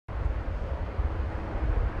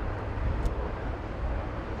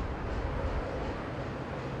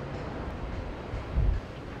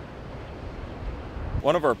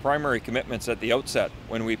One of our primary commitments at the outset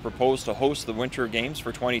when we proposed to host the Winter Games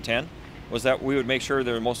for 2010 was that we would make sure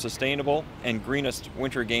they're the most sustainable and greenest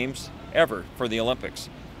Winter Games ever for the Olympics.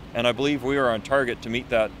 And I believe we are on target to meet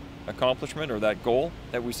that accomplishment or that goal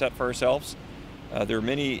that we set for ourselves. There are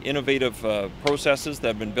many innovative processes that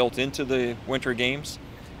have been built into the Winter Games.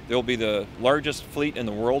 There will be the largest fleet in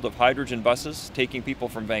the world of hydrogen buses taking people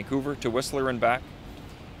from Vancouver to Whistler and back.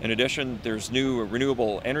 In addition, there's new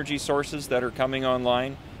renewable energy sources that are coming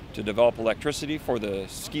online to develop electricity for the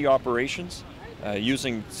ski operations,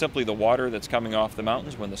 using simply the water that's coming off the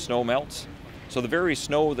mountains when the snow melts. So the very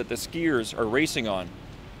snow that the skiers are racing on,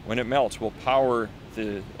 when it melts, will power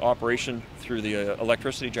the operation through the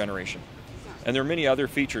electricity generation. And there are many other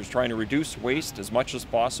features trying to reduce waste as much as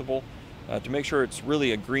possible to make sure it's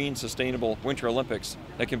really a green, sustainable Winter Olympics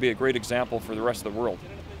that can be a great example for the rest of the world.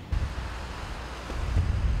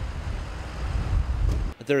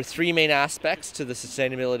 There are three main aspects to the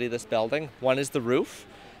sustainability of this building. One is the roof,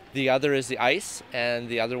 the other is the ice, and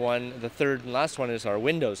the third and last one is our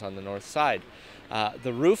windows on the north side.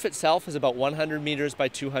 The roof itself is about 100 meters by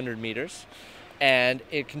 200 meters, and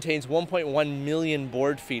it contains 1.1 million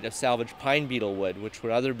board feet of salvaged pine beetle wood, which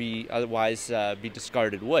would otherwise be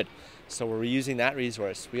discarded wood. So we're reusing that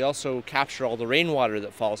resource. We also capture all the rainwater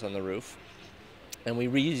that falls on the roof, and we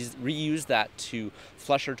reuse that to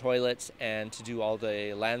flush our toilets and to do all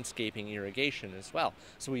the landscaping irrigation as well.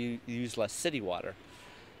 So we use less city water.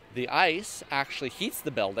 The ice actually heats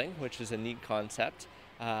the building, which is a neat concept.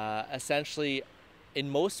 Essentially, in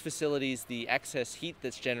most facilities, the excess heat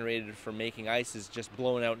that's generated from making ice is just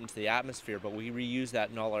blown out into the atmosphere, but we reuse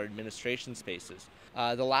that in all our administration spaces.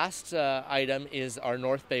 The last item is our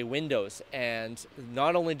North Bay windows, and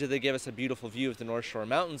not only do they give us a beautiful view of the North Shore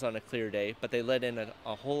Mountains on a clear day, but they let in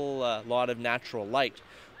a whole lot of natural light,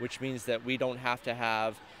 which means that we don't have to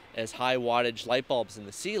have as high wattage light bulbs in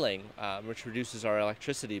the ceiling, which reduces our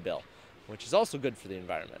electricity bill, which is also good for the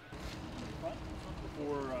environment.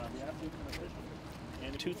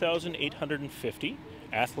 And 2,850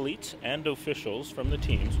 athletes and officials from the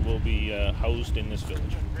teams will be housed in this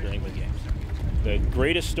village during the games. The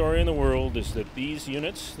greatest story in the world is that these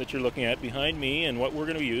units that you're looking at behind me and what we're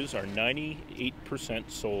going to use are 98%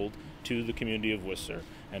 sold to the community of Whistler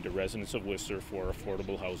and to residents of Whistler for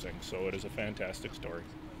affordable housing. So it is a fantastic story.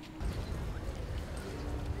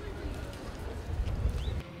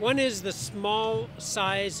 One is the small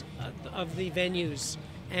size of the venues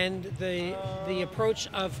and the approach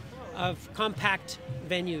of compact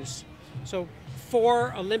venues. So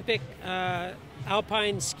 4 Olympic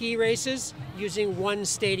alpine ski races using one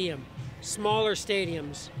stadium, smaller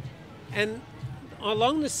stadiums. And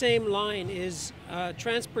along the same line is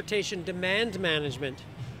transportation demand management.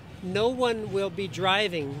 No one will be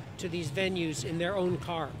driving to these venues in their own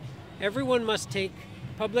car. Everyone must take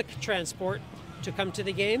public transport to come to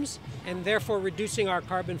the games, and therefore reducing our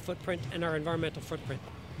carbon footprint and our environmental footprint.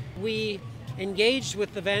 We engaged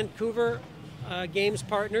with the Vancouver Games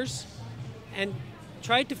partners and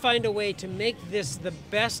tried to find a way to make this the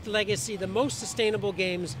best legacy, the most sustainable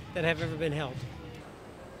games that have ever been held.